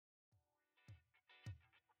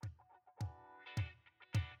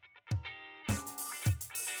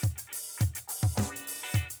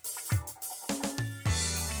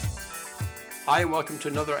Hi, and welcome to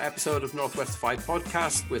another episode of Northwestify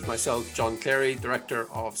podcast with myself, John Clary, Director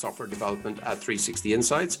of Software Development at 360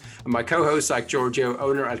 Insights, and my co-host, Zach Giorgio,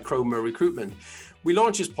 owner at Chroma Recruitment. We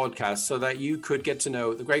launched this podcast so that you could get to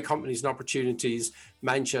know the great companies and opportunities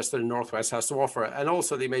Manchester and Northwest has to offer, and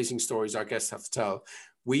also the amazing stories our guests have to tell.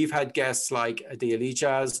 We've had guests like Adia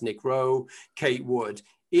Lijaz, Nick Rowe, Kate Wood.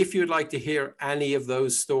 If you'd like to hear any of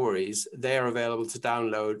those stories, they're available to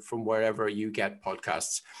download from wherever you get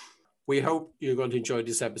podcasts. We hope you're going to enjoy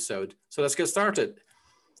this episode. So let's get started.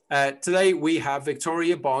 Today we have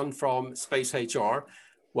Victoria Bond from Space HR.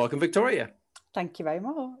 Welcome, Victoria. Thank you very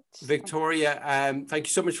much. Victoria, thank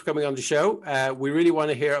you so much for coming on the show. We really want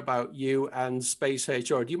to hear about you and Space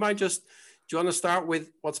HR. Do you want to start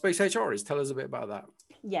with what Space HR is? Tell us a bit about that.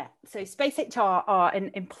 Yeah, so Space HR are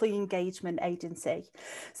an employee engagement agency.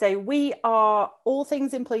 So we are all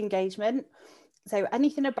things employee engagement. So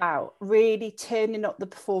anything about really turning up the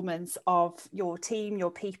performance of your team, your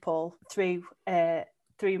people through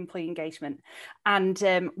employee engagement.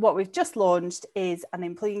 And what we've just launched is an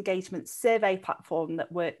employee engagement survey platform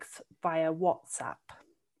that works via WhatsApp.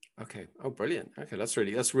 Okay. Oh, brilliant. Okay,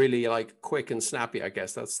 that's really like quick and snappy, I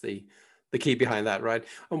guess. That's the key behind that, right?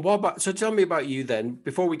 And so tell me about you then,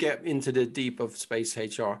 before we get into the deep of Space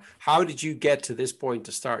HR, how did you get to this point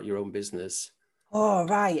to start your own business? Oh,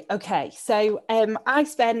 right. Okay. So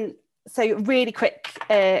really quick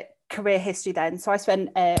career history then. So I spent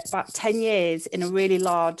about 10 years in a really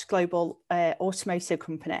large global automotive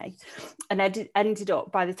company. And I ended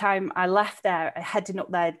up, by the time I left there, heading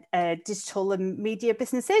up their digital and media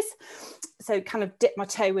businesses. So kind of dipped my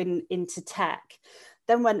toe into tech.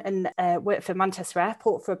 Then went and worked for Manchester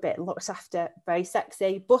Airport for a bit, looked after very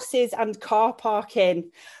sexy buses and car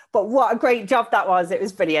parking. But what a great job that was. It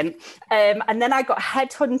was brilliant. And then I got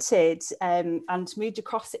headhunted and moved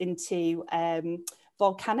across into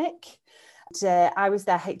Volcanic. And, I was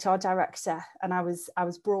their HR director, and I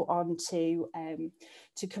was brought on to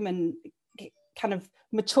come and kind of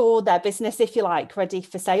mature their business, if you like, ready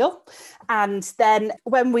for sale. And then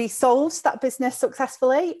when we sold that business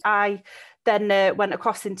successfully, I then went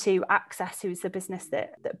across into Access, who's the business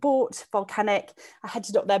that bought Volcanic. I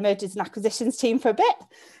headed up their mergers and acquisitions team for a bit.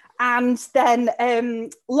 And then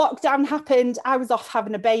lockdown happened. I was off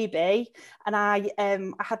having a baby, and I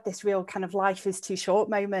had this real kind of life is too short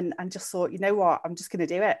moment, and just thought, you know what, I'm just going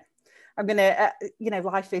to do it. I'm going to,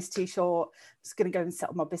 life is too short. I'm just going to go and set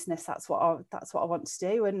up my business. That's what I want to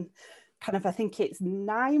do. And kind of, I think it's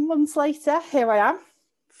 9 months later, here I am.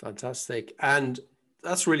 Fantastic. And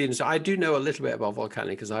that's really interesting. I do know a little bit about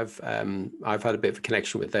Volcanic because I've had a bit of a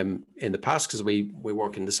connection with them in the past because we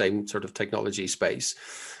work in the same sort of technology space.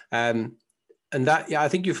 And that, yeah, I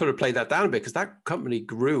think you sort of played that down a bit because that company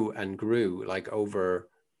grew and grew like over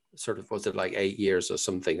sort of, was it like 8 years or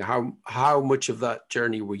something? How much of that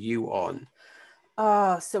journey were you on?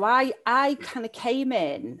 So I kind of came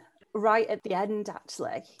in right at the end,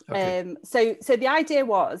 actually. Okay. So the idea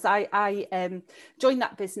was I joined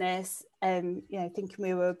that business, thinking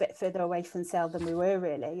we were a bit further away from sale than we were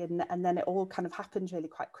really, and then it all kind of happened really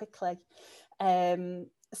quite quickly.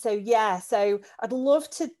 So I'd love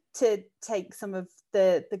to take some of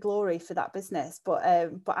the glory for that business, but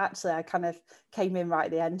actually I kind of came in right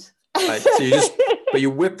at the end. Right, so you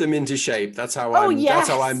whipped them into shape. That's how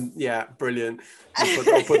yeah, brilliant. You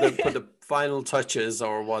put the final touches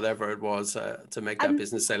or whatever it was to make that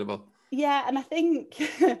business saleable. Yeah, and I think,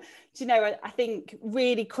 I think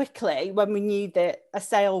really quickly when we knew that a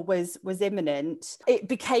sale was imminent, it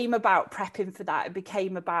became about prepping for that. It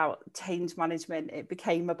became about change management. It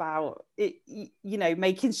became about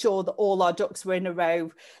making sure that all our ducks were in a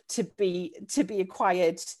row to be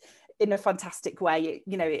acquired in a fantastic way.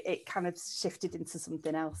 It kind of shifted into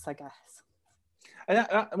something else, I guess. And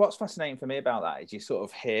what's fascinating for me about that is you sort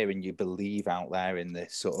of hear and you believe out there in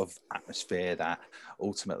this sort of atmosphere that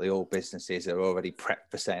ultimately all businesses are already prepped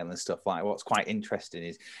for sale and stuff like that. What's quite interesting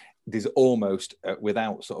is there's almost,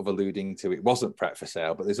 without sort of alluding to it wasn't prepped for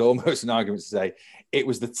sale, but there's almost an argument to say it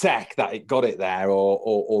was the tech that it got it there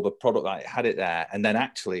or the product that it had it there. And then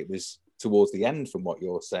actually it was towards the end, from what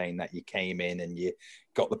you're saying, that you came in and you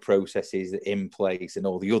got the processes in place and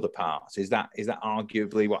all the other parts. Is that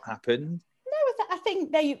arguably what happened? No, I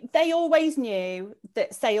think they always knew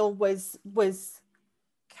that sale was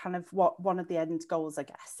kind of what one of the end goals, I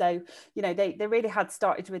guess. So they really had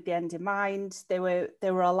started with the end in mind. They were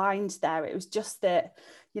aligned there. It was just that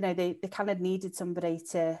they kind of needed somebody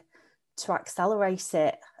to accelerate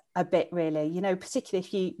it a bit, really. Particularly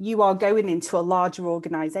if you are going into a larger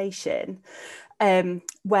organization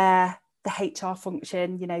where the HR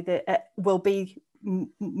function will be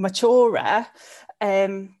maturer.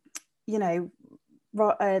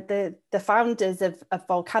 the founders of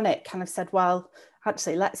Volcanic kind of said, well,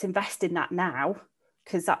 actually, let's invest in that now,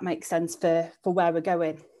 because that makes sense for where we're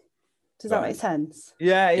going. Does that make sense?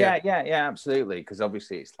 Yeah, absolutely. Because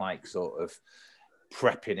obviously it's like sort of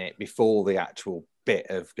prepping it before the actual bit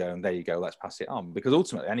of going, there you go, let's pass it on. Because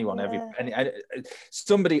ultimately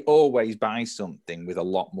somebody always buys something with a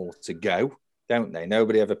lot more to go, don't they?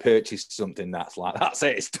 Nobody ever purchased something that's like, that's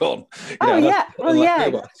it, it's done.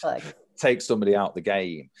 Exactly. Take somebody out the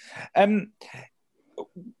game.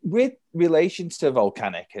 With relation to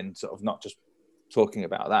Volcanic, and sort of not just talking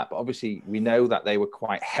about that, but obviously we know that they were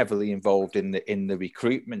quite heavily involved in the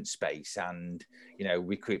recruitment space, and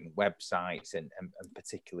recruitment websites, and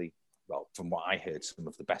particularly, well, from what I heard, some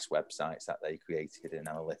of the best websites that they created, and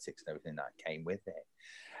analytics and everything that came with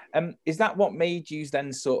it. Is that what made you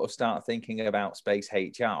then sort of start thinking about Space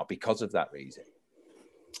HR because of that reason?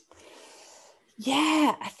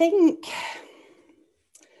 Yeah, I think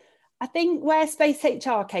where Space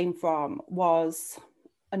HR came from was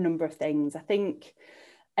a number of things. I think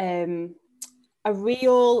a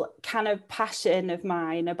real kind of passion of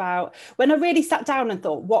mine about when I really sat down and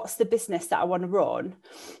thought, what's the business that I want to run?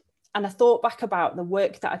 And I thought back about the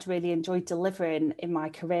work that I'd really enjoyed delivering in my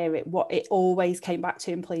career. It always came back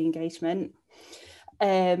to employee engagement.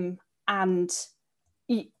 And, I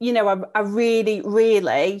really,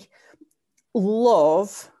 really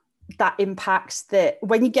love that impact that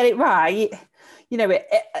when you get it right,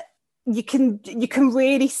 you can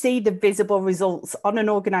really see the visible results on an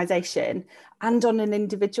organization and on an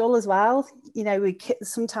individual as well.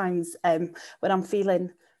 Sometimes when I'm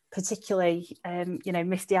feeling particularly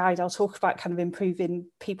misty-eyed, I'll talk about kind of improving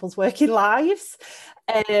people's working lives,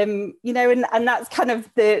 and that's kind of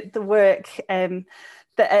the work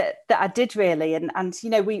that I did really, and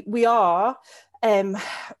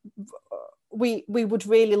we would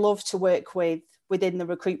really love to work within the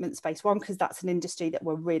recruitment space. One, because that's an industry that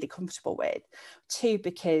we're really comfortable with. Two,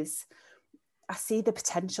 because I see the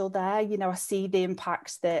potential there. I see the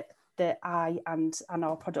impact that I and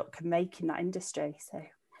our product can make in that industry. So,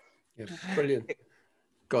 yeah, brilliant.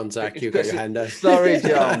 Go on, Zach, you got your hand out. Sorry,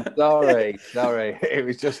 John. Sorry.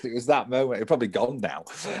 It was that moment. It's probably gone now.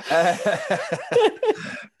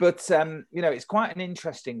 But it's quite an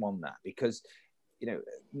interesting one, that, because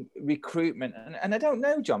recruitment, and I don't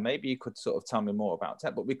know, John, maybe you could sort of tell me more about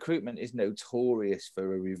that, but recruitment is notorious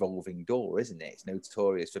for a revolving door, isn't it? It's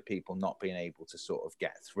notorious for people not being able to sort of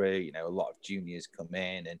get through. A lot of juniors come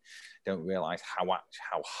in and don't realize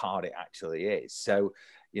how hard it actually is. So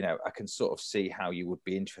I can sort of see how you would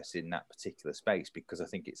be interested in that particular space, because I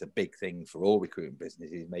think it's a big thing for all recruitment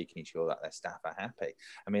businesses, making sure that their staff are happy.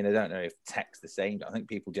 I mean, I don't know if tech's the same, but I think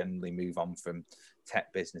people generally move on from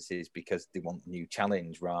tech businesses because they want a new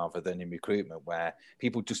challenge, rather than in recruitment where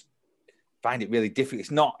people just find it really difficult.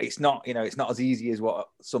 It's not as easy as what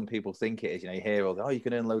some people think it is. You hear all you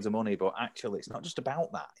can earn loads of money, but actually it's not just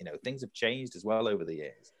about that. Things have changed as well over the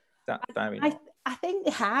years. I think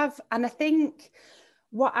they have, and I think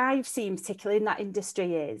what I've seen particularly in that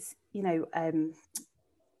industry is, they've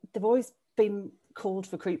always been called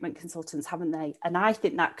recruitment consultants, haven't they? And I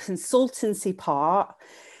think that consultancy part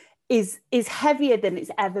is heavier than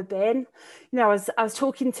it's ever been. I was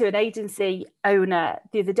talking to an agency owner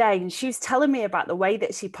the other day, and she was telling me about the way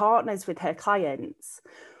that she partners with her clients.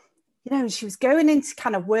 And she was going into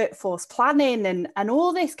kind of workforce planning and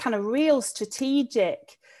all this kind of real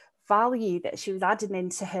strategic value that she was adding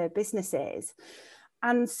into her businesses.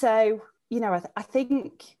 And so, I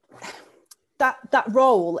think that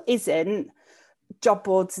role isn't job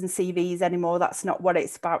boards and CVs anymore. That's not what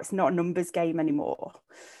it's about. It's not a numbers game anymore.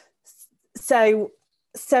 So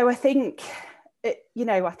I think,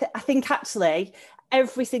 I think actually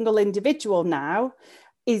every single individual now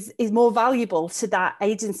is more valuable to that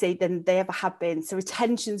agency than they ever have been. So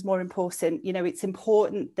retention's more important. It's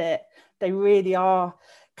important that they really are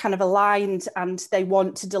kind of aligned and they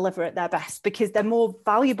want to deliver at their best, because they're more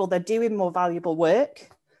valuable. They're doing more valuable work.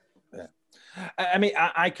 Yeah. I mean,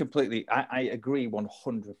 I completely agree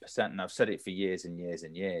 100%. And I've said it for years and years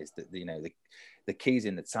and years that, the keys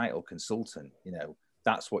in the title consultant,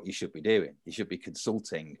 that's what you should be doing. You should be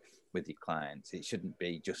consulting with your clients. It shouldn't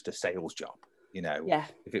be just a sales job.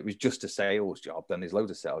 If it was just a sales job, then there's loads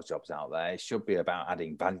of sales jobs out there. It should be about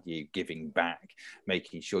adding value, giving back,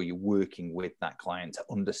 making sure you're working with that client to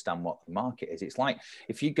understand what the market is. It's like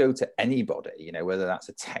if you go to anybody, whether that's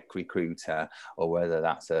a tech recruiter or whether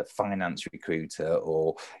that's a finance recruiter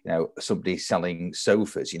or, somebody selling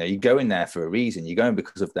sofas, you're going there for a reason. You're going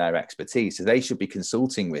because of their expertise. So they should be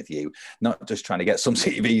consulting with you, not just trying to get some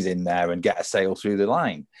CVs in there and get a sale through the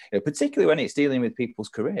line, particularly when it's dealing with people's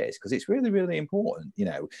careers, because it's really, really important, you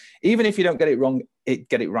know, even if you don't get it wrong,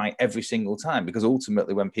 get it right every single time, because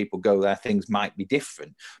ultimately when people go there, things might be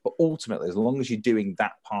different. But ultimately, as long as you're doing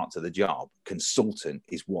that part of the job, consultant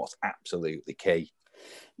is what's absolutely key.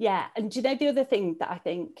 Yeah, and do you know the other thing that I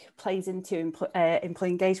think plays into employee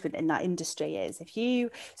engagement in that industry is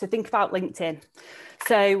so think about LinkedIn.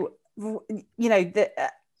 So, you know,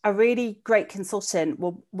 a really great consultant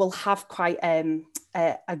will have quite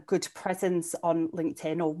a good presence on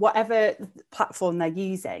LinkedIn or whatever platform they're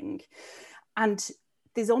using. And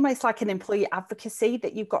there's almost like an employee advocacy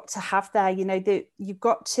that you've got to have there. You know, that you've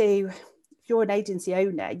got to, if you're an agency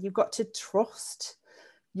owner, you've got to trust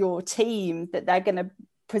your team that they're going to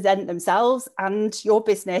present themselves and your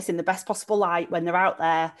business in the best possible light when they're out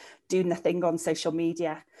there doing their thing on social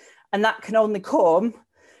media. And that can only come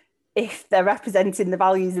if they're representing the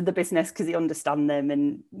values of the business because they understand them,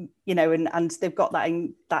 and you know, and they've got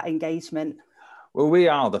that engagement. Well, we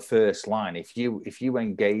are the first line. If you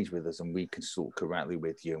engage with us and we consult correctly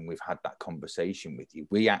with you and we've had that conversation with you,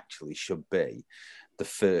 we actually should be the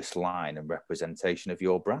first line and representation of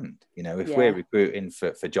your brand. You know, if we're recruiting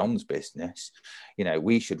for John's business, you know,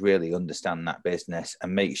 we should really understand that business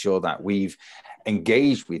and make sure that we've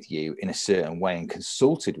engaged with you in a certain way and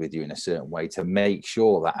consulted with you in a certain way to make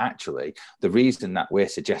sure that actually the reason that we're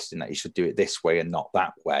suggesting that you should do it this way and not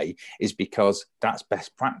that way is because that's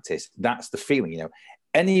best practice. That's the feeling. You know,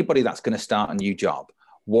 anybody that's going to start a new job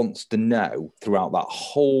wants to know throughout that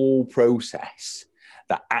whole process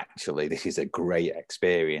that actually this is a great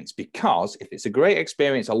experience, because if it's a great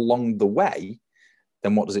experience along the way,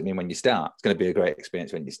 then what does it mean when you start? It's going to be a great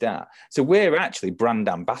experience when you start. So we're actually brand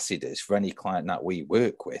ambassadors for any client that we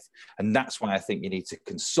work with. And that's why I think you need to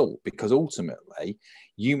consult, because ultimately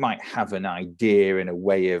you might have an idea in a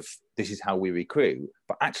way of this is how we recruit,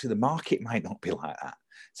 but actually the market might not be like that.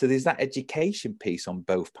 So there's that education piece on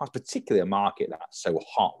both parts, particularly a market that's so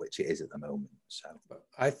hot, which it is at the moment. So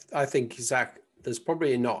I think, Zach, there's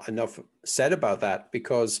probably not enough said about that,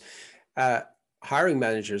 because hiring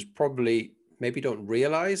managers probably maybe don't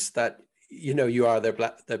realize that, you know, you are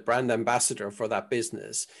the brand ambassador for that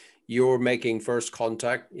business. You're making first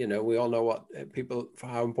contact. You know, we all know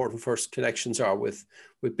how important first connections are with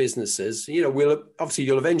businesses. You know,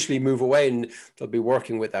 you'll eventually move away and they'll be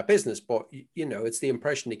working with that business, but you know, it's the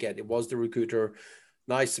impression you get. It was the recruiter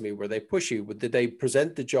nice to me? Were they pushy? Did they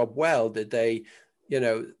present the job well? Did they, you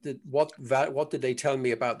know, what did they tell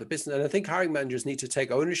me about the business? And I think hiring managers need to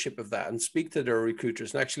take ownership of that and speak to their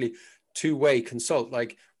recruiters and actually two-way consult.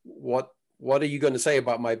 Like, what are you going to say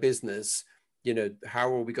about my business? You know,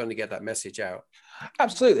 how are we going to get that message out?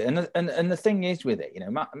 Absolutely. And the thing is with it, you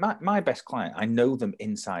know, my best client, I know them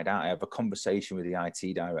inside out. I have a conversation with the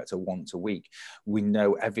IT director once a week. We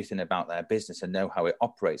know everything about their business and know how it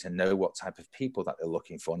operates and know what type of people that they're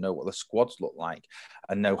looking for, know what the squads look like,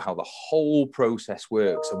 and know how the whole process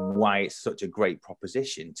works and why it's such a great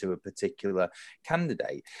proposition to a particular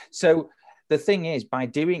candidate. So the thing is, by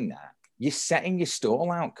doing that, you're setting your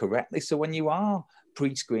stall out correctly. So when you are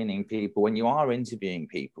pre-screening people, when you are interviewing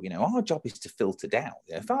people, you know, our job is to filter down.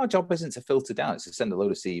 If our job isn't to filter down, it's to send a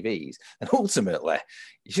load of CVs, then ultimately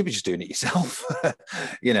you should be just doing it yourself.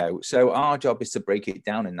 You know, so our job is to break it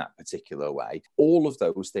down in that particular way. All of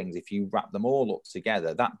those things, if you wrap them all up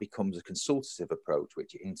together, that becomes a consultative approach,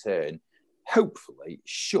 which in turn hopefully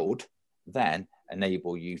should then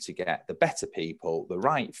enable you to get the better people, the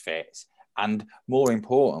right fits, and more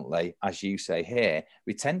importantly, as you say here,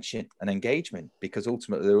 retention and engagement, because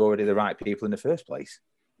ultimately they're already the right people in the first place.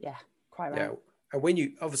 Yeah, quite right. Yeah. And when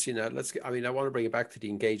you obviously now, I want to bring it back to the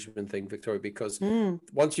engagement thing, Victoria, because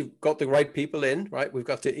once you've got the right people in, right, we've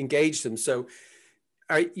got to engage them. So,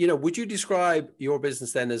 you know, would you describe your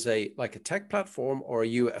business then as like a tech platform, or are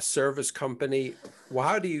you a service company? Well,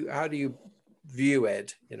 how do you view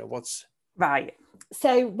it? You know, what's right?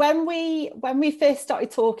 So when we first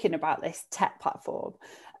started talking about this tech platform,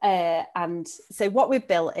 and so what we've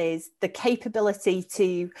built is the capability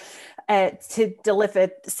to deliver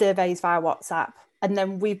surveys via WhatsApp. And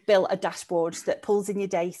then we've built a dashboard that pulls in your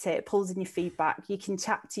data, it pulls in your feedback. You can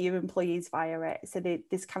chat to your employees via it. So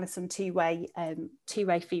there's kind of some two-way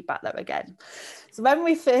feedback that we're getting. So when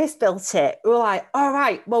we first built it, we were like, all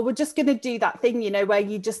right, well, we're just going to do that thing, you know, where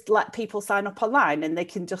you just let people sign up online and they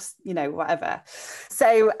can just, you know, whatever.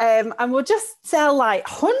 So, and we'll just sell like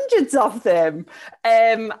hundreds of them.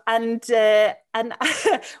 And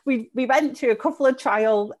we went through a couple of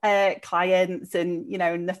trial clients, and you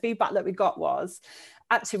know, and the feedback that we got was,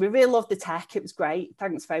 actually, we really loved the tech. It was great.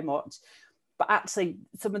 Thanks very much. But actually,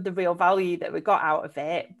 some of the real value that we got out of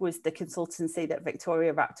it was the consultancy that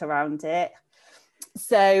Victoria wrapped around it.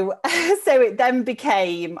 So it then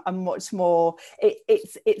became a much more,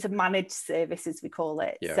 it's a managed service, as we call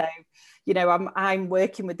it. Yeah. So, you know, I'm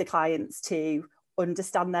working with the clients to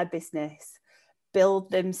understand their business,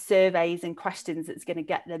 build them surveys and questions that's going to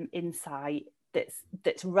get them insight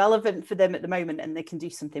that's relevant for them at the moment, and they can do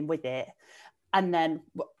something with it. And then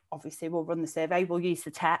obviously we'll run the survey, we'll use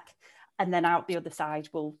the tech, and then out the other side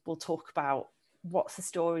we'll talk about what's the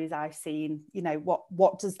stories I've seen, you know,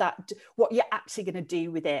 what does that do, what you're actually going to do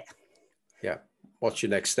with it. Yeah. What's your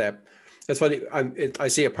next step? It's funny. I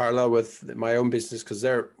see a parallel with my own business, because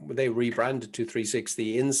they rebranded to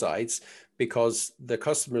 360 Insights because the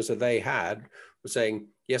customers that they had were saying,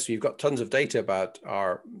 yes, we've got tons of data about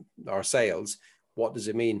our sales. What does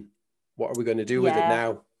it mean? What are we going to do with it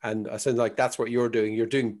now? And I said, like, that's what you're doing. You're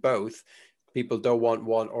doing both. People don't want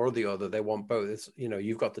one or the other. They want both. It's, you know,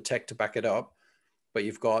 you've got the tech to back it up, but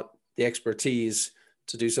you've got the expertise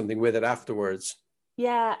to do something with it afterwards.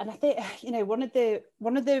 Yeah, and I think, you know, one of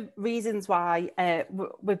the reasons why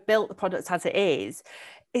we've built the product as it is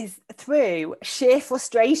through sheer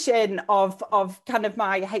frustration of kind of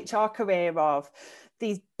my HR career, of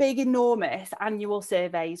these big, enormous annual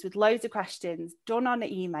surveys with loads of questions done on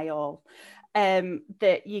an email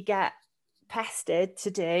that you get pestered to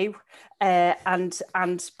do, and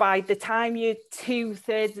by the time you're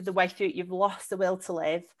 2/3 of the way through it, you've lost the will to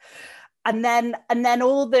live. And then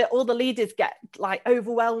all the leaders get like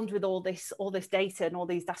overwhelmed with all this data and all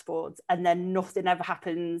these dashboards, and then nothing ever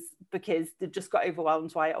happens because they've just got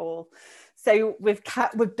overwhelmed by it all. So we've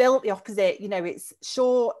built the opposite. You know, it's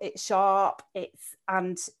short, it's sharp,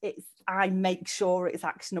 I make sure it's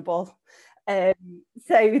actionable, so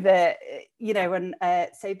that, you know, and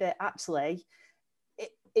so that actually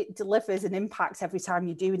it delivers an impact every time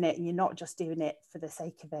you're doing it, and you're not just doing it for the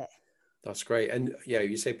sake of it. That's great. And yeah,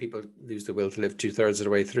 you say people lose the will to live 2/3 of the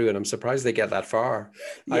way through, and I'm surprised they get that far.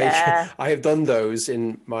 Yeah. I have done those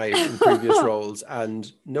in my previous roles,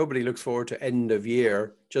 and nobody looks forward to end of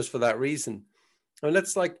year just for that reason. And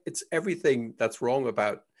it's everything that's wrong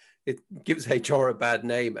about it. Gives HR a bad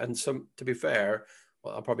name. And to be fair,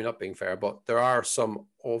 well, I'm probably not being fair, but there are some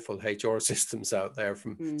awful HR systems out there,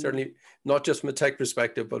 from certainly not just from a tech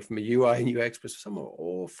perspective, but from a UI and UX perspective. Some are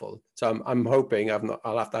awful. So I'm hoping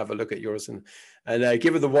I'll have to have a look at yours and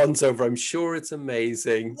give it the once over. I'm sure it's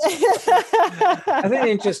amazing. I think the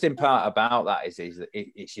interesting part about that is that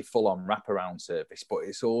it's your full-on wraparound service, but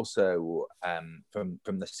it's also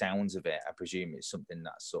from the sounds of it, I presume it's something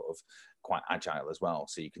that's sort of quite agile as well.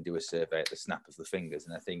 So you can do a survey at the snap of the fingers.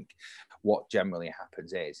 And I think what generally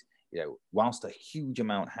happens is, you know, whilst a huge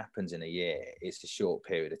amount happens in a year, it's a short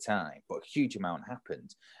period of time, but a huge amount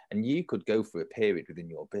happens. And you could go through a period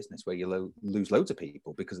within your business where you lose loads of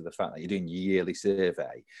people because of the fact that you're doing your yearly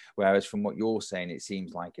survey. Whereas from what you're saying, it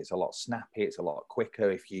seems like it's a lot snappy, it's a lot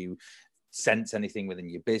quicker. If you sense anything within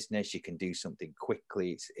your business, you can do something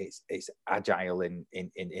quickly. It's agile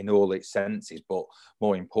in all its senses, but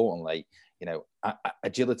more importantly, you know,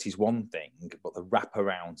 agility is one thing, but the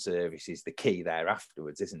wraparound service is the key there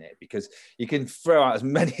afterwards, isn't it? Because you can throw out as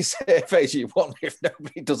many surveys you want, if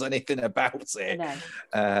nobody does anything about it,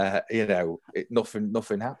 you know,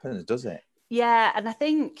 nothing happens, does it? Yeah, and I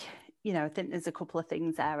think there's a couple of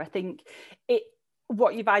things there. I think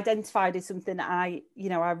what you've identified is something that I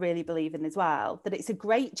really believe in as well, that it's a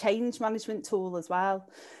great change management tool as well.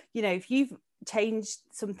 You know, if you've changed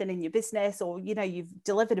something in your business, or, you know, you've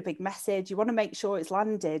delivered a big message, you want to make sure it's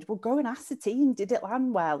landed, well, go and ascertain, did it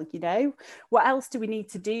land well? You know, what else do we need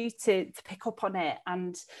to do to pick up on it?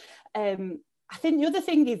 And I think the other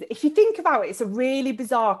thing is, if you think about it, it's a really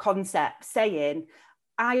bizarre concept saying,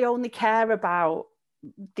 I only care about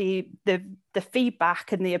the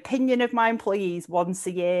feedback and the opinion of my employees once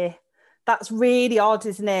a year. That's really odd,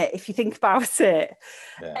 isn't it, if you think about it?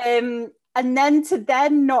 Yeah. And then to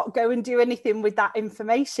not go and do anything with that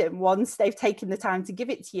information once they've taken the time to give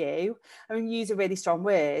it to you, I mean, use a really strong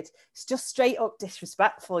word, it's just straight up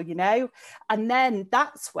disrespectful, you know? And then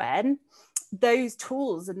that's when those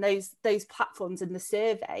tools and those platforms and the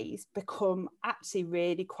surveys become actually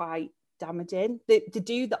really quite damaging. They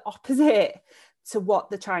do the opposite to what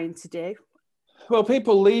they're trying to do. Well,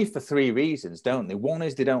 people leave for 3 reasons, don't they? One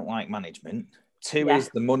is they don't like management. 2 is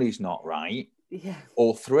the money's not right. Yeah.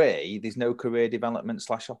 Or 3, there's no career development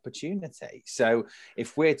 / opportunity. So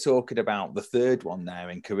if we're talking about the third one there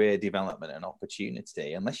in career development and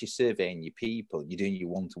opportunity, unless you're surveying your people, you're doing your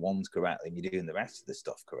one-to-ones correctly, and you're doing the rest of the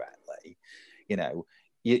stuff correctly, you know,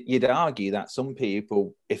 you'd argue that some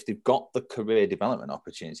people, if they've got the career development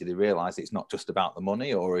opportunity, they realise it's not just about the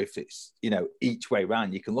money, or if it's, you know, each way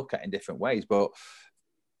around, you can look at it in different ways. But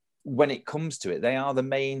when it comes to it, they are the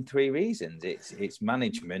main three reasons. It's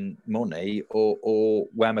management, money, or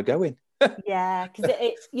where am I going? Yeah, because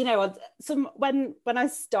when I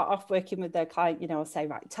start off working with their client, I'll say,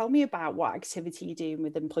 right, tell me about what activity you're doing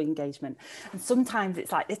with employee engagement. And sometimes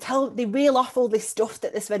it's like they reel off all this stuff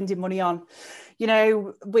that they're spending money on,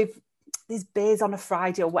 with these beers on a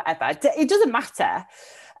Friday or whatever. It doesn't matter.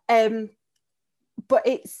 But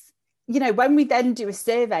it's, when we then do a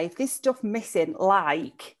survey, if there's stuff missing,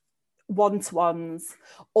 like one-to-ones,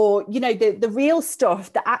 or the real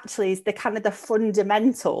stuff that actually is the kind of the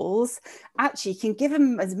fundamentals, actually you can give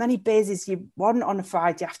them as many beers as you want on a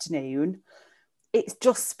Friday afternoon. It's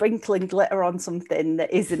just sprinkling glitter on something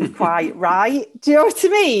that isn't quite right. Do you know what I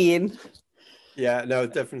mean? Yeah, no,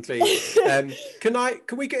 definitely.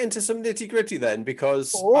 Can we get into some nitty-gritty then?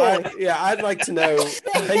 Because I'd like to know,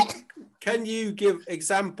 can you give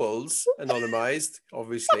examples, anonymized,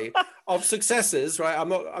 obviously, of successes, right?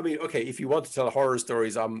 Okay, if you want to tell horror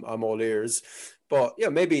stories, I'm all ears. But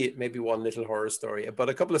maybe one little horror story, but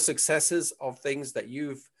a couple of successes of things that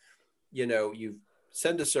you've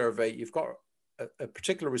sent a survey, you've got a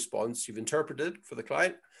particular response, you've interpreted for the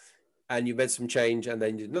client, and you made some change, and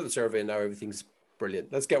then you did another survey, and now everything's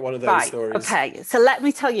brilliant. Let's get one of those stories. Okay, so let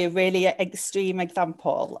me tell you a really extreme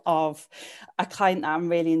example of a client that I'm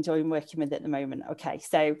really enjoying working with at the moment. Okay,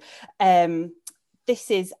 so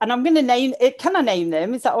this is, and I'm going to name it. Can I name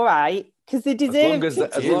them? Is that all right? Because they deserve as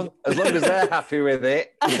long as they're happy with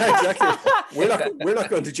it. Yeah, exactly. We're not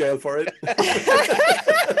going to jail for it.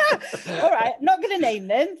 All right, not going to name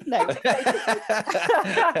them. No.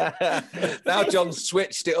 Now John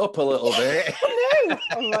switched it up a little bit. No.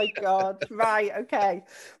 Oh my God. Right. Okay.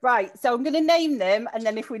 Right. So I'm going to name them, and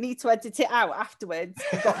then if we need to edit it out afterwards,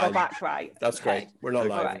 you've got my back. Right. That's great. We're not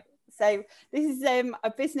live. All right. So this is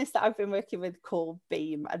a business that I've been working with called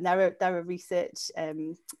Beam, and they're a research,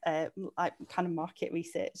 like kind of market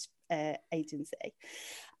research agency,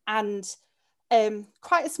 and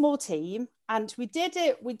quite a small team. And we did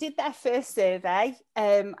their first survey,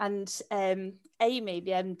 and Amy,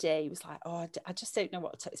 the MD, was like, "Oh, I just don't know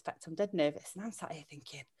what to expect. I'm dead nervous." And I'm sat here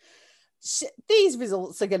thinking, these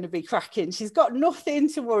results are going to be cracking. She's got nothing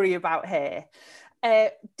to worry about here.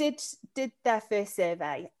 Did their first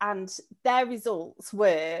survey, and their results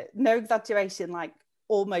were, no exaggeration, like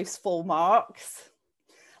almost full marks,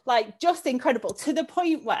 like just incredible, to the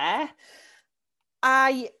point where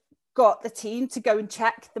I got the team to go and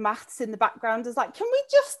check the maths in the background. I was like, can we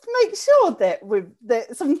just make sure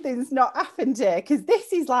that something's not happened here, because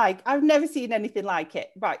this is like, I've never seen anything like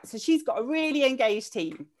it. Right, so she's got a really engaged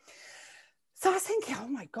team. So I was thinking, oh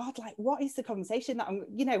my God, like, what is the conversation that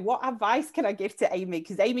what advice can I give to Amy?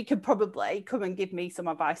 Because Amy could probably come and give me some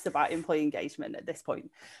advice about employee engagement at this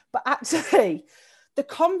point. But actually, the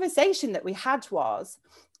conversation that we had was,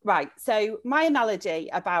 right, so my analogy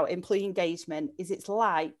about employee engagement is it's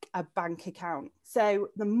like a bank account. So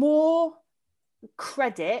the more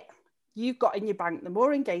credit you've got in your bank, the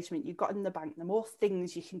more engagement you've got in the bank, the more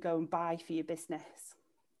things you can go and buy for your business,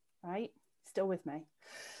 right? Still with me?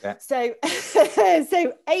 Yeah. So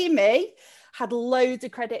Amy had loads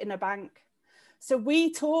of credit in her bank. So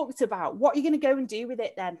we talked about, what are you going to go and do with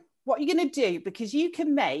it then? What are you going to do? Because you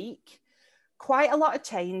can make quite a lot of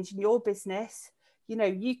change in your business.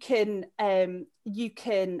 You can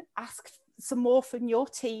ask some more from your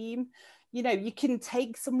team. You can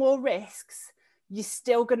take some more risks. You're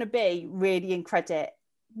still going to be really in credit.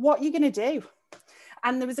 What are you going to do?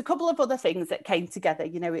 And there was a couple of other things that came together.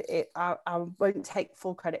 I won't take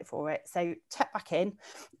full credit for it. So check back in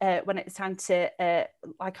when it's time to,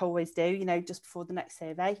 like I always do, just before the next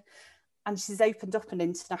survey. And she's opened up an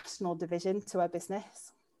international division to her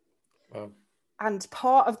business. Wow. And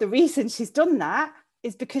part of the reason she's done that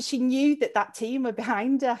is because she knew that team were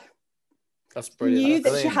behind her. That's brilliant. She knew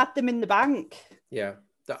that she had them in the bank. Yeah.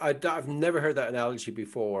 I've never heard that analogy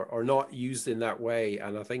before, or not used in that way.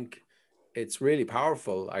 And I think it's really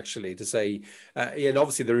powerful, actually, to say, and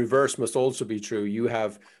obviously the reverse must also be true. You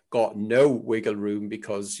have got no wiggle room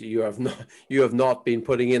because you have not been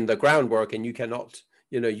putting in the groundwork, and you cannot,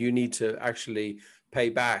 you need to actually pay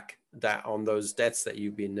back that on those debts that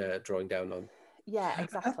you've been drawing down on. Yeah,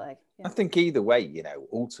 exactly. Yeah. I think either way,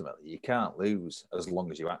 ultimately you can't lose as long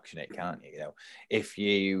as you action it, can't you? If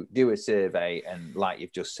you do a survey and, like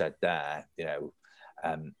you've just said there,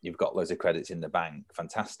 you've got loads of credits in the bank,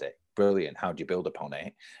 fantastic, brilliant. How do you build upon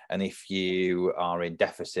it? And if you are in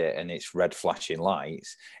deficit and it's red flashing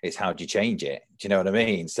lights, it's how do you change it? Do you know what I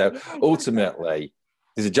mean? So ultimately,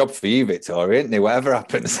 there's a job for you, Victoria, isn't there? Whatever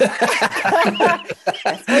happens.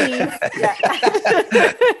 Yes, please.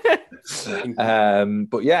 Yeah.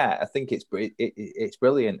 But yeah, I think it's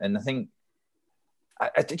brilliant, and I think.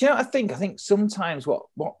 I think sometimes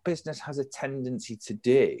what business has a tendency to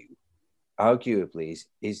do, arguably,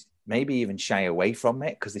 is maybe even shy away from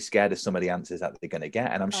it because they're scared of some of the answers that they're going to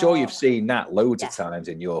get. And I'm sure you've seen that loads of times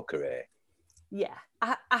in your career. Yeah,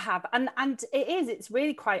 I have. And it's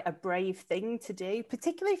really quite a brave thing to do,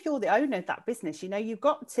 particularly if you're the owner of that business. You're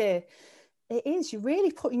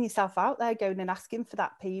really putting yourself out there, going and asking for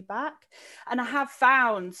that feedback. And I have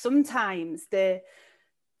found sometimes the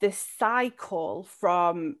cycle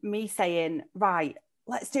from me saying, right,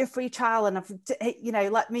 let's do a free trial and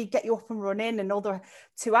let me get you up and running and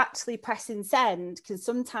to actually pressing send can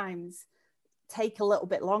sometimes take a little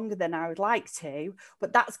bit longer than I would like to,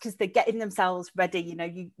 but that's because they're getting themselves ready.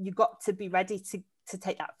 You got to be ready to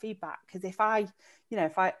take that feedback, because if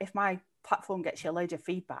my platform gets you a load of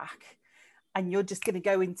feedback and you're just going to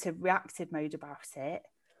go into reactive mode about it,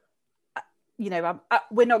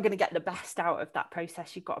 we're not going to get the best out of that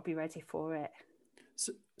process. You've got to be ready for it.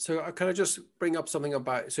 So can I just bring up something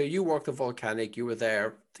about, so you worked at Volcanic, you were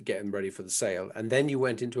there to get them ready for the sale, and then you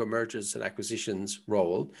went into a mergers and acquisitions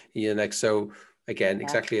role in Unexo, again,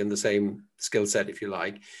 exactly in the same skill set, if you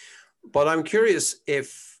like. But I'm curious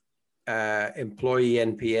if employee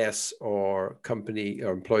NPS or company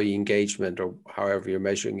or employee engagement, or however you're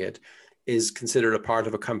measuring it, is considered a part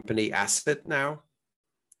of a company asset now.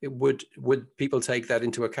 Would people take that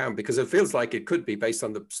into account? Because it feels like it could be based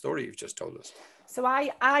on the story you've just told us. So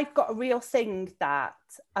I've got a real thing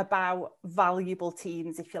about valuable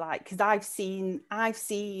teams, if you like, because I've seen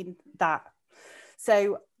that.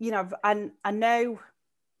 So, and I know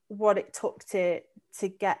what it took to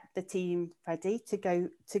get the team ready to go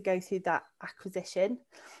through that acquisition.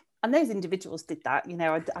 And those individuals did that,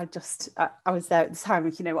 I was there at the time,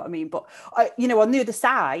 if you know what I mean. But, on the other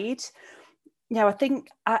side, I think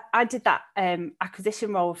I did that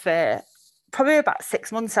acquisition role for probably about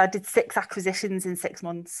 6 months. So I did 6 acquisitions in 6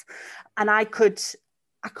 months, and I could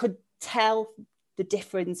tell the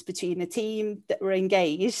difference between a team that were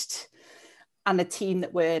engaged and a team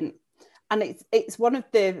that weren't. And it's one of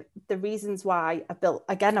the reasons why I built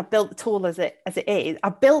the tool as it is. I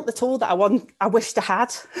built the tool that I wished I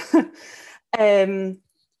had,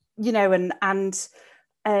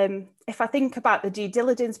 if I think about the due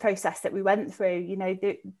diligence process that we went through,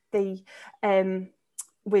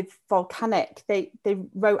 with Volcanic, they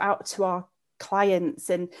wrote out to our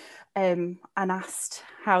clients and asked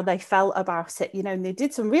how they felt about it, and they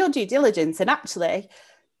did some real due diligence, and actually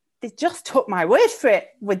they just took my word for it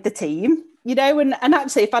with the team, and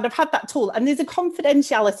actually if I'd have had that tool, and there's a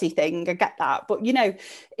confidentiality thing, I get that, but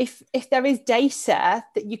if there is data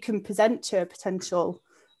that you can present to a potential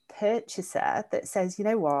purchaser that says, you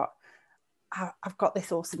know what, I've got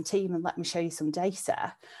this awesome team and let me show you some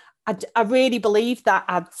data, I really believe that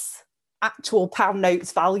adds actual pound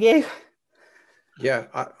notes value. Yeah,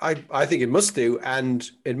 I think it must do, and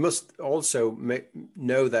it must also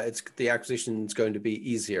know that the acquisition is going to be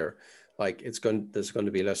easier. Like there's going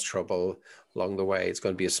to be less trouble along the way. It's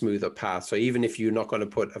going to be a smoother path. So even if you're not going to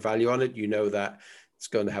put a value on it, that it's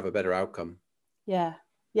going to have a better outcome. Yeah,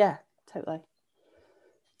 totally.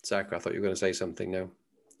 Zach, I thought you were going to say something now.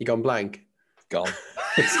 You gone blank? Gone.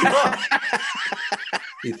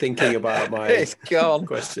 You're thinking about my it's gone.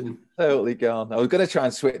 question. Totally gone. I was going to try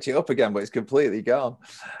and switch it up again, but it's completely gone.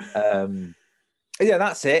 Yeah,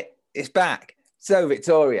 that's it. It's back. So,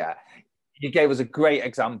 Victoria, you gave us a great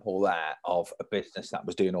example there of a business that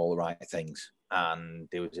was doing all the right things and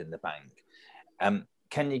it was in the bank.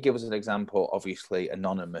 Can you give us an example, obviously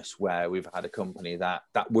anonymous, where we've had a company that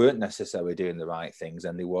weren't necessarily doing the right things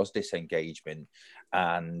and there was disengagement,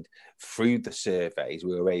 and through the surveys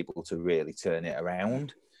we were able to really turn it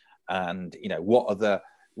around? And what are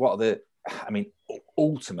the I mean,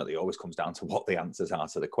 ultimately it always comes down to what the answers are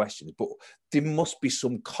to the questions, but there must be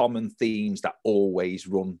some common themes that always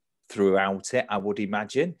run throughout it, I would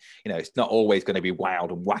imagine. It's not always going to be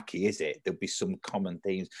wild and wacky, is it? There'll be some common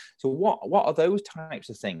themes. So what are those types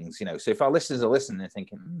of things? So if our listeners are listening and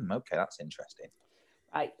thinking, okay, that's interesting.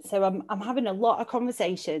 Right. So I'm having a lot of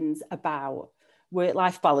conversations about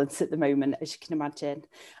work-life balance at the moment, as you can imagine,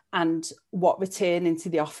 and what returning to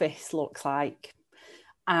the office looks like.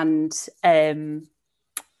 And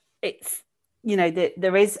it's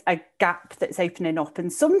there is a gap that's opening up,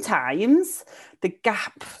 and sometimes the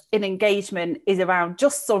gap in engagement is around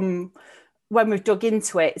just when we've dug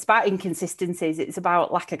into it, it's about inconsistencies, it's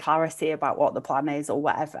about lack of clarity about what the plan is or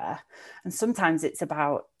whatever, and sometimes it's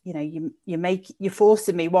about you're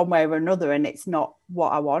forcing me one way or another and it's not what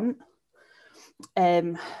I want.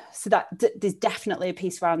 So that there's definitely a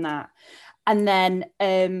piece around that. And then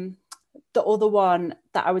the other one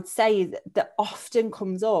that I would say that often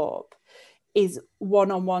comes up is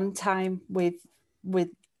one-on-one time with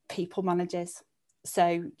people managers. So,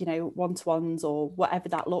 you know, one-to-ones or whatever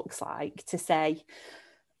that looks like, to say,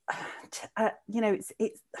 you know,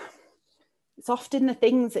 it's often the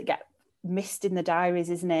things that get missed in the diaries,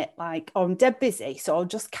 isn't it? Like, oh, I'm dead busy, so I'll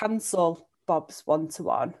just cancel Bob's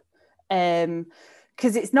one-to-one.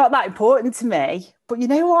 Because it's not that important to me, but you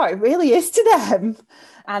know what, it really is to them,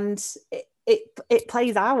 and it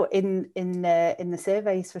plays out in the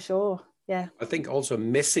surveys for sure. Yeah, I think also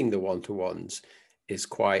missing the one-to-ones is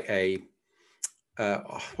quite a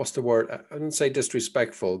what's the word? I don't say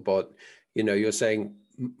disrespectful, but you know, you're saying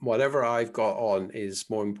whatever I've got on is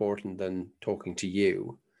more important than talking to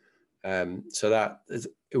you. So that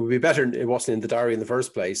it would be better it wasn't in the diary in the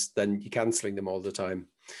first place than you cancelling them all the time.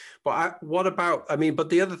 But but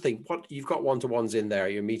the other thing, what you've got one-to-ones in there,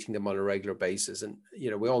 you're meeting them on a regular basis. And,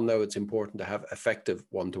 you know, we all know it's important to have effective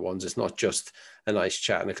one-to-ones. It's not just a nice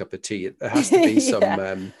chat and a cup of tea. It has to be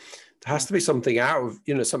there has to be something out of,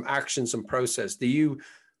 you know, some action, some process. Do you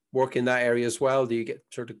work in that area as well? Do you get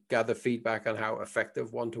sort of gather feedback on how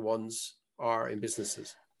effective one-to-ones are in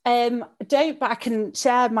businesses? Don't, but I can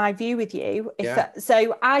share my view with you.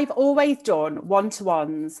 So I've always done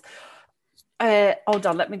one-to-ones. Hold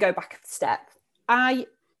on, let me go back a step. I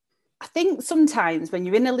think sometimes when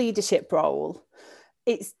you're in a leadership role,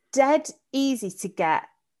 it's dead easy to get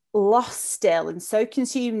lost still and so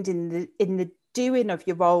consumed in the doing of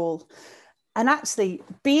your role. And actually,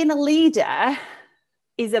 being a leader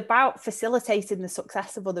is about facilitating the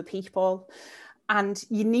success of other people. And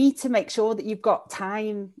you need to make sure that you've got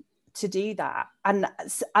time to do that. And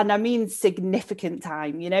I mean significant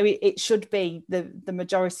time, you know, it should be the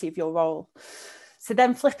majority of your role. So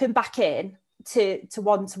then flipping back in to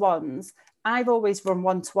one-to-ones, I've always run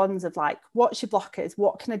one-to-ones of like, what's your blockers?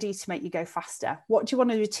 What can I do to make you go faster? What do you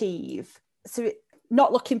want to achieve? So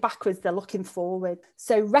not looking backwards, they're looking forward.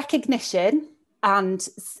 So recognition and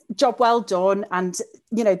job well done. And,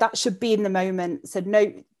 you know, that should be in the moment. So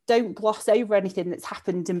no, don't gloss over anything that's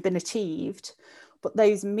happened and been achieved. But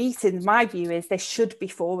those meetings, my view is they should be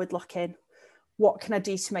forward looking. What can I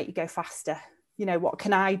do to make you go faster? You know, what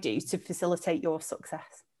can I do to facilitate your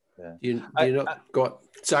success? Yeah.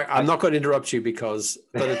 Zach, I'm not going to interrupt you because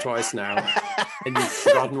I've done it twice now and you've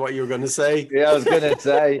forgotten what you were going to say. Yeah, I was going to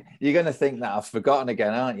say, you're going to think that I've forgotten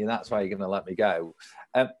again, aren't you? That's why you're going to let me go.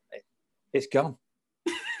 It's gone.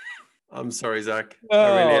 I'm sorry, Zach. I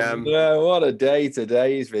really am. No, what a day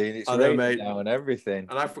today's been. It's raining now and everything.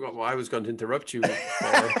 And I forgot what I was going to interrupt you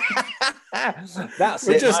for. That's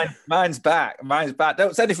it. Mine's back. Mine's back.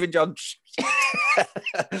 Don't say anything, John.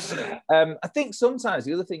 I think sometimes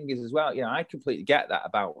the other thing is as well, you know, I completely get that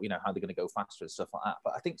about, you know, how they're going to go faster and stuff like that.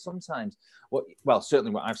 But I think sometimes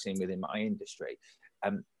certainly what I've seen within my industry,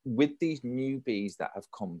 with these newbies that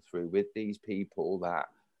have come through, with these people that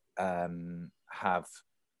have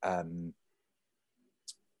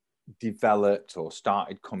developed or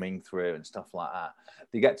started coming through and stuff like that,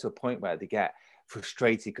 they get to a point where they get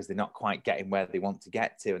frustrated because they're not quite getting where they want to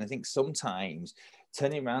get to. And I think sometimes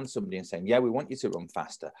turning around somebody and saying, yeah, we want you to run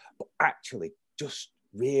faster, but actually just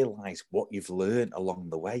realize what you've learned along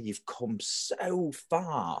the way. You've come so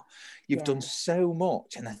far, you've done so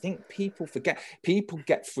much. And I think people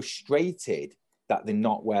get frustrated that they're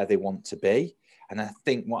not where they want to be. And I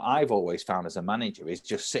think what I've always found as a manager is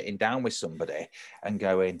just sitting down with somebody and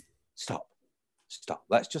going, stop,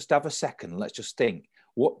 let's just have a second. Let's just think.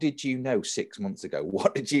 What did you know 6 months ago?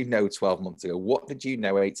 What did you know 12 months ago? What did you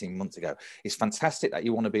know 18 months ago? It's fantastic that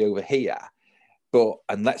you want to be over here,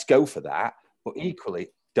 and let's go for that. But equally,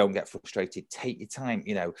 don't get frustrated. Take your time.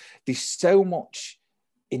 You know, there's so much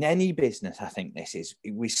in any business. I think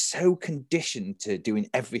we're so conditioned to doing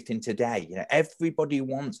everything today. You know, everybody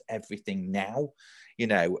wants everything now. You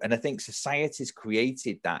know, and I think society's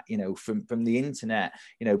created that, you know, from the internet,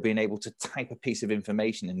 you know, being able to type a piece of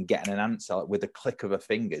information and getting an answer with a click of a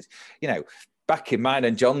fingers. You know, back in mine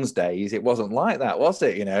and John's days, it wasn't like that, was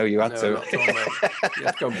it? You know, you had to you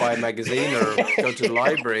had to go and buy a magazine or go to the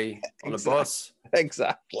library on a bus.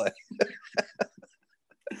 Exactly.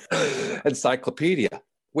 Encyclopedia.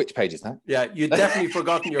 Which page is that? Yeah, you've definitely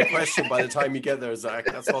forgotten your question by the time you get there, Zach.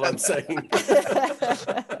 That's all I'm saying.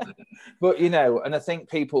 But, you know, and I think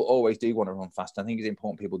people always do want to run faster. I think it's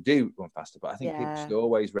important people do run faster, but I think people should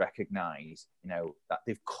always recognize, you know, that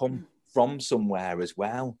they've come from somewhere as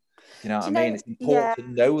well. You know what I mean? It's important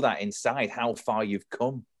to know that inside, how far you've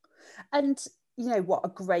come. And, you know, what a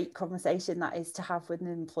great conversation that is to have with an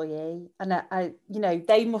employee. And, you know,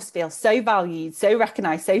 they must feel so valued, so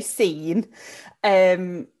recognised, so seen.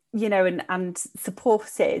 And you know, and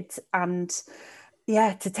supported, and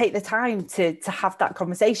yeah, to take the time to have that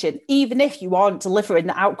conversation, even if you aren't delivering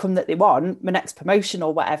the outcome that they want, my next promotion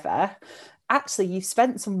or whatever. Actually,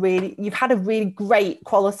 you've had a really great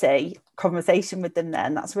quality conversation with them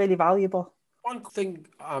then. That's really valuable. One thing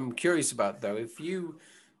I'm curious about, though, if you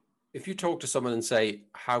talk to someone and say,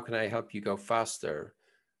 how can I help you go faster?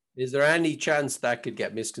 Is there any chance that could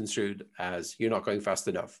get misconstrued as you're not going fast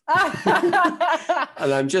enough?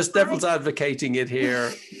 And I'm just devil's advocating it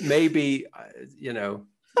here. Maybe, you know,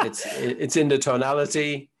 it's in the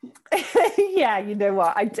tonality. Yeah, you know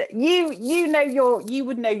what? You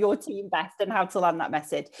would know your team best and how to land that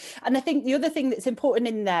message. And I think the other thing that's important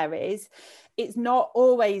in there is it's not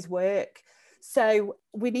always work. So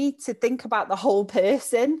we need to think about the whole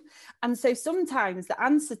person. And so sometimes the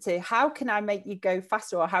answer to how can I make you go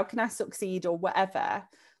faster, or how can I succeed, or whatever,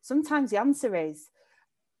 sometimes the answer is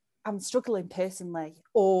I'm struggling personally,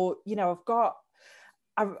 or, you know,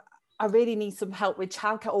 I really need some help with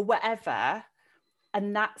childcare or whatever.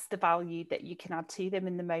 And that's the value that you can add to them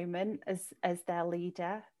in the moment as their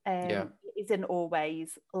leader. It isn't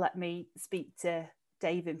always, let me speak to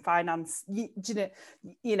Dave in finance, to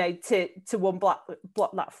one block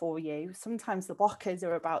that for you. Sometimes the blockers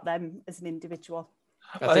are about them as an individual.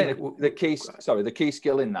 I think the key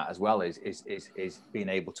skill in that as well is being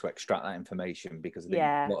able to extract that information, because I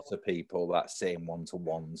think lots of people that say in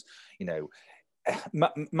one-to-ones, you know,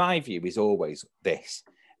 my view is always this: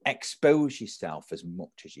 expose yourself as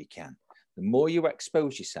much as you can. The more you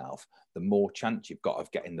expose yourself, the more chance you've got of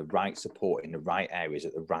getting the right support in the right areas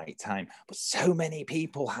at the right time. But so many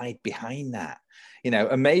people hide behind that, you know,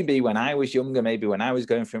 and maybe when I was younger, maybe when I was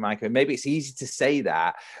going through my career, maybe it's easy to say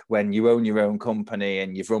that when you own your own company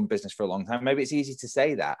and you've run business for a long time, maybe it's easy to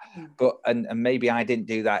say that, but, and maybe I didn't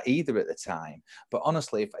do that either at the time. But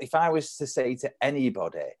honestly, if I was to say to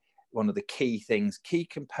anybody, one of the key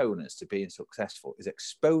components to being successful is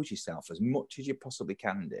expose yourself as much as you possibly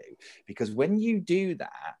can do. Because when you do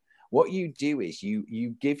that, what you do is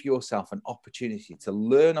you give yourself an opportunity to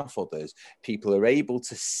learn off others. People are able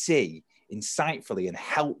to see insightfully and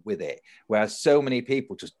help with it, whereas so many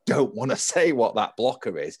people just don't want to say what that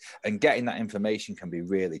blocker is, and getting that information can be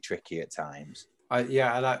really tricky at times. I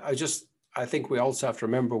think we also have to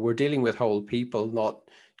remember we're dealing with whole people, not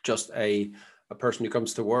just a person who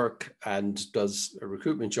comes to work and does a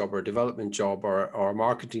recruitment job or a development job or a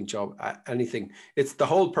marketing job, anything. It's the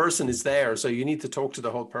whole person is there. So you need to talk to the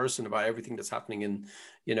whole person about everything that's happening in,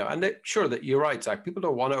 you know, and sure that you're right, Zach, people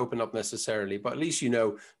don't want to open up necessarily, but at least, you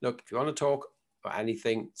know, look, if you want to talk about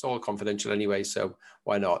anything, it's all confidential anyway. So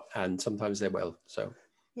why not? And sometimes they will. So.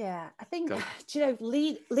 Yeah, I think, do you know,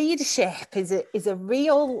 leadership is a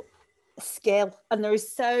real skill, and there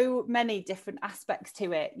is so many different aspects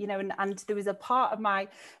to it, you know, and there was a part of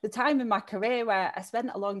the time in my career where I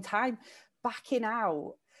spent a long time backing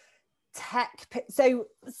out tech. So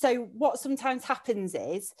what sometimes happens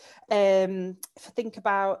is, if I think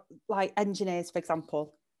about like engineers, for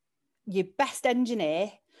example, your best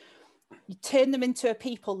engineer, you turn them into a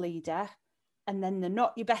people leader, and then they're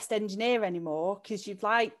not your best engineer anymore, because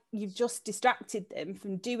you've just distracted them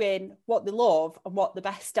from doing what they love and what they're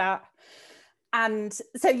best at. And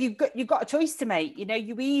so you've got a choice to make. You know,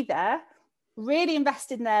 you either really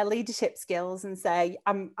invest in their leadership skills and say,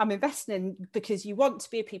 I'm investing in because you want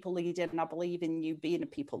to be a people leader and I believe in you being a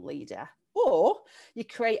people leader, or you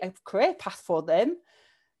create a career path for them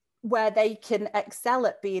where they can excel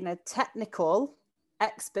at being a technical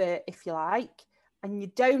expert, if you like, and you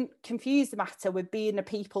don't confuse the matter with being a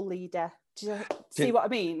people leader. Do you see what I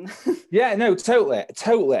mean? Yeah, no,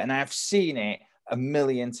 totally. And I've seen it a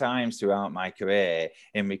million times throughout my career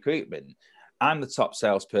in recruitment. I'm the top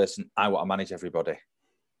salesperson. I want to manage everybody.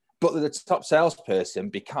 But they're the top salesperson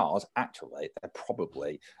because actually they're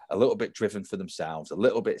probably a little bit driven for themselves, a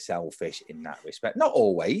little bit selfish in that respect. Not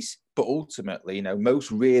always, but ultimately, you know,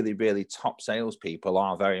 most really, really top salespeople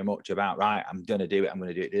are very much about, right, I'm going to do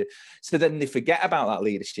it. So then they forget about that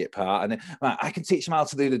leadership part, and then, right, I can teach them how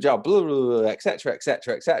to do the job, blah, blah, blah, et cetera, et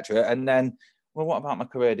cetera, et cetera. And then, well, what about my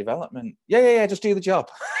career development? Yeah, just do the job,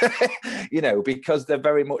 you know, because they're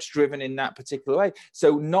very much driven in that particular way.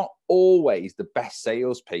 So not always the best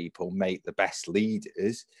salespeople make the best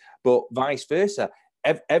leaders, but vice versa.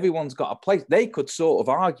 Everyone's got a place. They could sort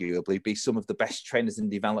of arguably be some of the best trainers in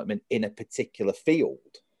development in a particular field,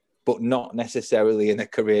 but not necessarily in a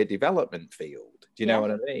career development field. Do you know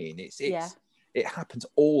what I mean? It happens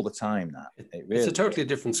all the time. It's a totally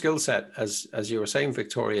different skill set, as you were saying,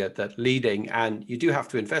 Victoria, that leading, and you do have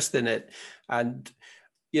to invest in it. And,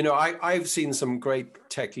 you know, I've seen some great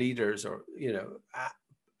tech leaders, or, you know,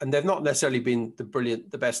 and they've not necessarily been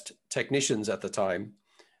the best technicians at the time,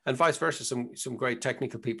 and vice versa. Some great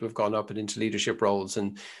technical people have gone up and into leadership roles,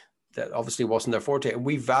 and that obviously wasn't their forte. And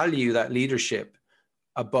we value that leadership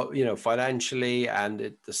above, financially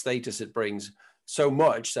and the status it brings so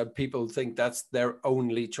much that people think that's their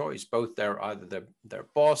only choice. Both they're either their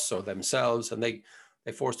boss or themselves, and they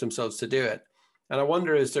force themselves to do it. And I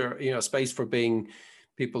wonder, is there space for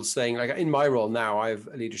people saying, like, in my role now, I have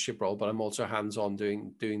a leadership role, but I'm also hands-on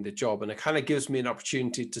doing the job, and it kind of gives me an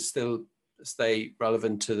opportunity to still stay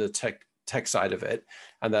relevant to the tech side of it,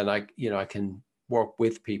 and then I can work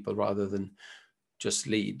with people rather than just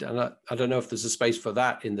lead. And I don't know if there's a space for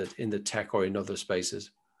that in the tech or in other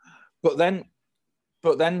spaces. But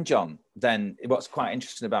then, John, what's quite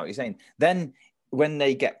interesting about what you're saying, then when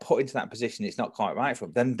they get put into that position, it's not quite right for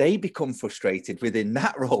them, then they become frustrated within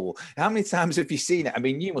that role. How many times have you seen it? I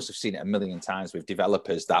mean, you must have seen it a million times with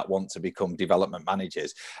developers that want to become development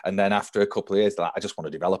managers. And then after a couple of years, they're like, I just want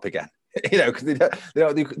to develop again. Because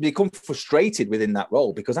they become frustrated within that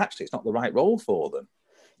role because actually it's not the right role for them.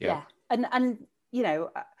 Yeah. And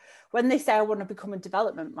when they say, I want to become a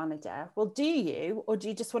development manager, well, do you, or do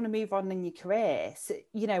you just want to move on in your career? So,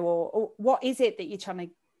 or what is it that you're trying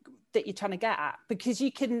to get at? Because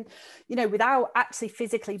you can, without actually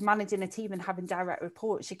physically managing a team and having direct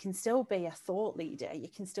reports, you can still be a thought leader. You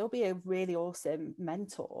can still be a really awesome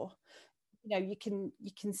mentor. You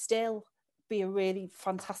can still be a really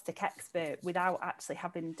fantastic expert without actually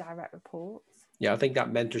having direct reports. Yeah, I think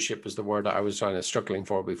that mentorship is the word that I was struggling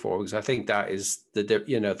for before, because I think that is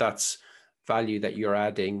that's value that you're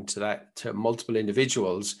adding to multiple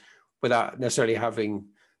individuals without necessarily having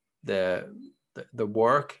the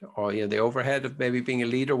work or the overhead of maybe being a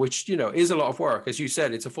leader, which is a lot of work. As you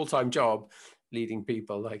said, it's a full-time job leading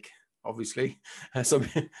people, like, obviously. So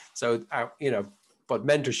but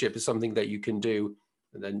mentorship is something that you can do,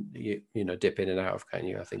 and then you dip in and out of, can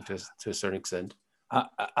you? I think to a certain extent.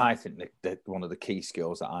 I think that one of the key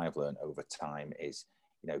skills that I've learned over time is,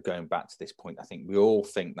 going back to this point, I think we all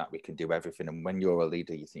think that we can do everything. And when you're a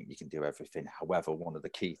leader, you think you can do everything. However, one of the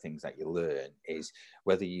key things that you learn is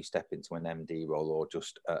whether you step into an MD role or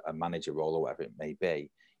just a manager role or whatever it may be,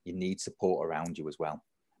 you need support around you as well.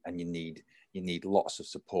 And you need lots of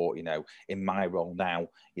support. In my role now,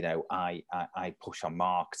 I push on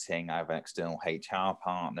marketing. I have an external HR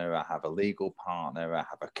partner. I have a legal partner. I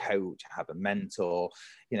have a coach. I have a mentor.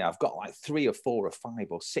 I've got like 3 or 4 or 5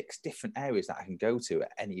 or 6 different areas that I can go to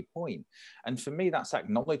at any point. And for me, that's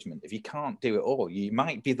acknowledgement. If you can't do it all, you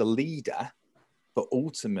might be the leader, but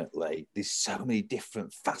ultimately, there's so many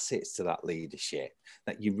different facets to that leadership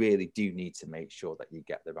that you really do need to make sure that you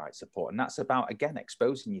get the right support. And that's about, again,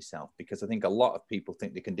 exposing yourself, because I think a lot of people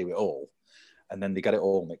think they can do it all, and then they get it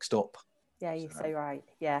all mixed up. Yeah, you're so right.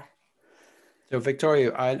 Yeah. So,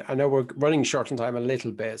 Victoria, I know we're running short on time a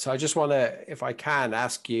little bit. So I just want to, if I can,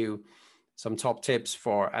 ask you some top tips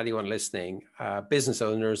for anyone listening, business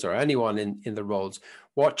owners or anyone in the roles.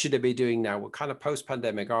 What should they be doing now? We're kind of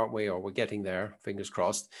post-pandemic, aren't we? Or we're getting there, fingers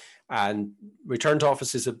crossed. And return to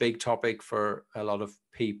office is a big topic for a lot of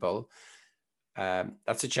people.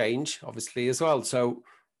 That's a change, obviously, as well. So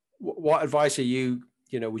what advice would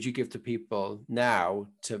you give to people now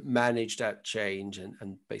to manage that change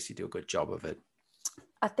and basically do a good job of it?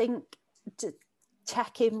 I think to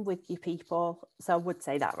check in with your people. So I would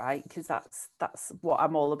say that, right? Because that's what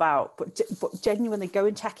I'm all about. But genuinely go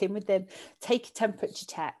and check in with them. Take a temperature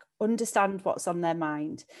check. Understand what's on their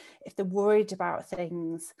mind. If they're worried about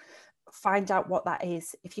things, find out what that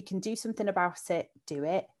is. If you can do something about it, do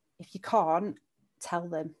it. If you can't, tell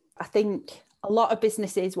them. I think a lot of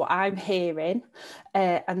businesses, what I'm hearing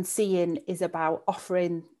and seeing is about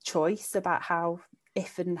offering choice about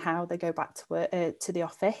if and how they go back to work, to the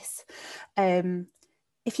office.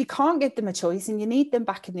 If you can't give them a choice and you need them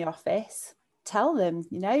back in the office, tell them,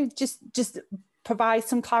 just provide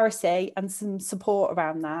some clarity and some support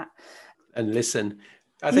around that. And listen.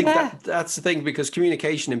 I think that's the thing, because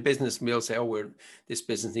communication in business, we'll say, this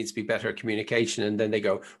business needs to be better at communication. And then they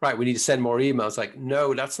go, right, we need to send more emails. Like,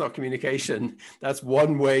 no, that's not communication. That's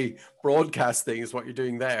one-way broadcasting is what you're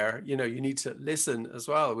doing there. You need to listen as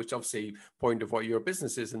well, which obviously point of what your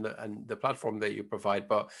business is and the platform that you provide.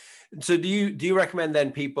 But so do you recommend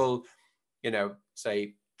then people,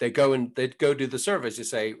 say they go do the surveys, you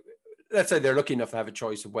say, let's say they're lucky enough to have a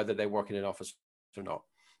choice of whether they work in an office or not.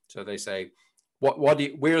 So they say,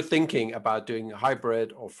 we're thinking about doing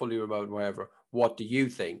hybrid or fully remote, wherever. What do you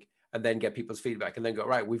think? And then get people's feedback, and then go,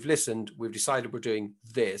 right, we've listened, we've decided we're doing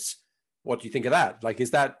this. What do you think of that? Like, is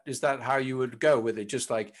that how you would go with it? Just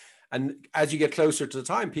like, and as you get closer to the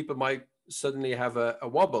time, people might suddenly have a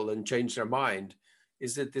wobble and change their mind.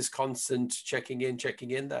 Is it this constant checking in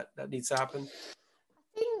that needs to happen?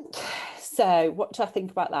 I think so. What do I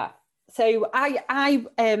think about that? So I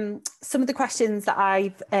some of the questions that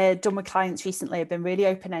I've done with clients recently have been really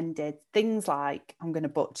open-ended. Things like, I'm going to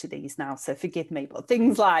butcher these now, so forgive me, but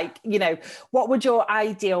things like, what would your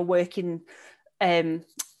ideal working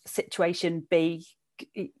situation be,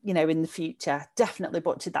 in the future? Definitely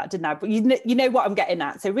butchered that, didn't I? But you know what I'm getting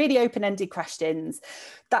at. So really open-ended questions.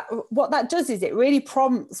 What that does is it really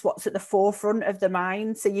prompts what's at the forefront of the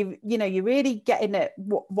mind. So you're really getting at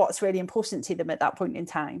what's really important to them at that point in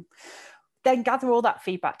time. Then gather all that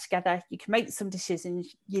feedback together. You can make some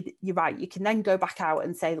decisions. You're right. You can then go back out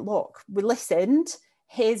and say, look, we listened.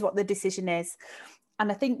 Here's what the decision is.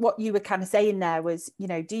 And I think what you were kind of saying there was,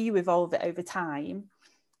 do you evolve it over time?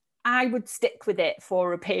 I would stick with it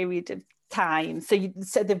for a period of time. So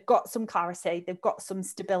they've got some clarity, they've got some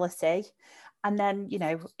stability. And then,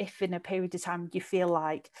 if in a period of time you feel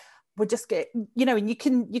like we're just getting, and you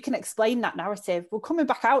can explain that narrative, we're coming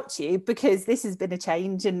back out to you because this has been a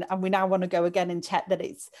change and we now want to go again and check that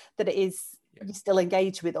it is you're still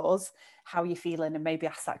engaged with us, how are you feeling, and maybe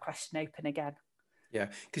ask that question open again. Yeah,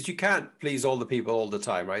 because you can't please all the people all the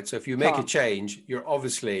time, right? So if you make a change, you're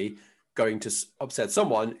obviously going to upset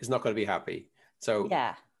someone who's not going to be happy. So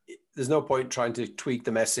there's no point trying to tweak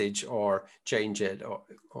the message or change it or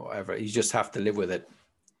whatever. You just have to live with it.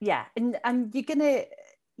 Yeah, and you're gonna,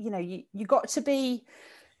 you got to be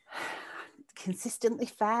consistently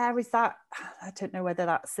fair. Is that, I don't know whether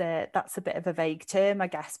that's a bit of a vague term, I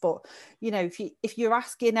guess, but if you're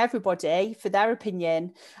asking everybody for their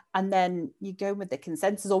opinion and then you go with the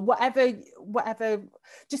consensus or whatever,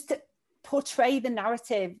 just to portray the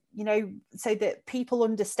narrative, so that people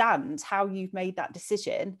understand how you've made that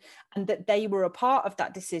decision and that they were a part of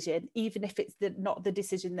that decision, even if it's not the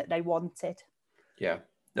decision that they wanted. Yeah,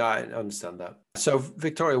 no, I understand that. So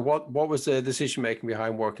Victoria, what was the decision making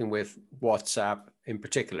behind working with WhatsApp in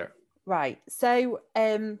particular? Right. So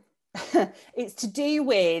it's to do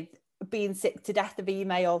with being sick to death of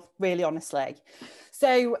email, really honestly.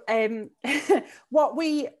 So when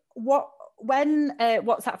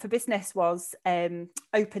WhatsApp for Business was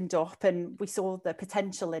opened up and we saw the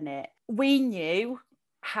potential in it, we knew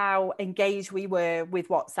how engaged we were with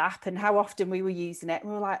WhatsApp and how often we were using it.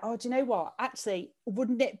 And we were like, oh, do you know what? Actually,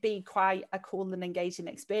 wouldn't it be quite a cool and engaging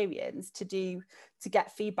experience to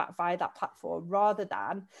get feedback via that platform rather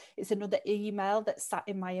than it's another email that's sat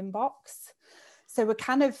in my inbox? So we're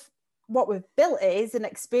kind of, what we've built is an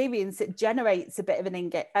experience that generates a bit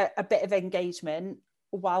of engagement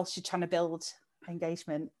whilst you're trying to build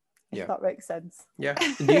engagement, if that makes sense. Yeah.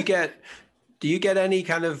 Do you get any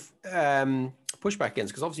kind of pushback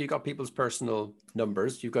against? Because obviously you've got people's personal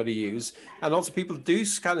numbers you've got to use. And also people do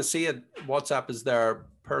kind of see it, WhatsApp as their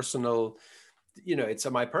personal, it's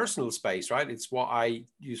my personal space, right? It's what I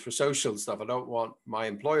use for social stuff. I don't want my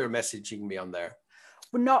employer messaging me on there.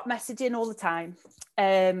 We're not messaging all the time.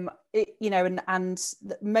 And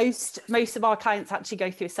most of our clients actually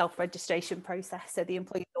go through a self-registration process. So the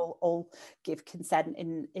employees all give consent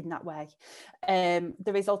in that way.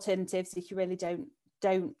 There is alternatives if you really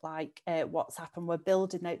don't like WhatsApp, and we're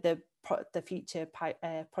building out the future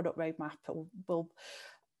product roadmap.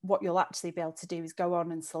 What you'll actually be able to do is go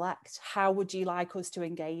on and select how would you like us to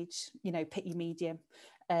engage, pick your medium.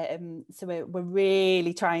 So we're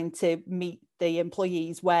really trying to meet the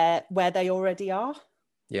employees where they already are.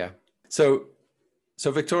 Yeah. So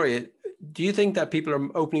Victoria, do you think that people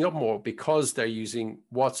are opening up more because they're using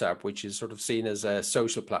WhatsApp, which is sort of seen as a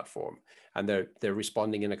social platform, and they're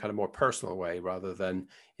responding in a kind of more personal way rather than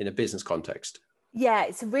in a business context? Yeah,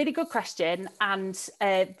 it's a really good question. And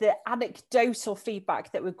the anecdotal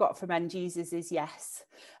feedback that we've got from end users is yes.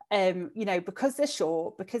 Because they're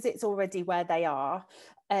short, because it's already where they are,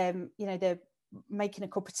 they're making a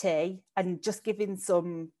cup of tea and just giving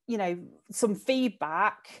some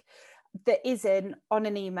feedback that isn't on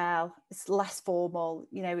an email. It's less formal,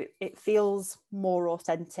 it feels more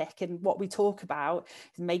authentic. And what we talk about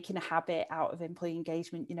is making a habit out of employee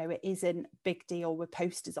engagement. It isn't a big deal with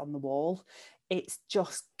posters on the wall. It's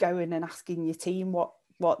just going and asking your team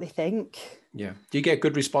what they think. Yeah. Do you get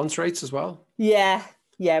good response rates as well? Yeah,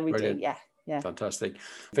 we Brilliant. do. Yeah. Fantastic.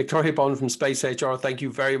 Victoria Bond from Space HR, thank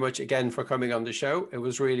you very much again for coming on the show. It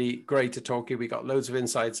was really great to talk to you. We got loads of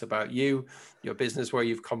insights about you, your business, where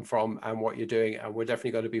you've come from and what you're doing. And we're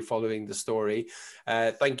definitely going to be following the story.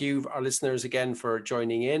 Thank you, our listeners, again for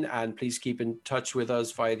joining in. And please keep in touch with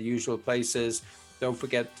us via the usual places. Don't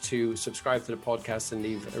forget to subscribe to the podcast and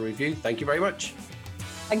leave a review. Thank you very much.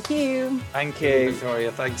 Thank you. Thank you,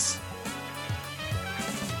 Victoria. Thanks.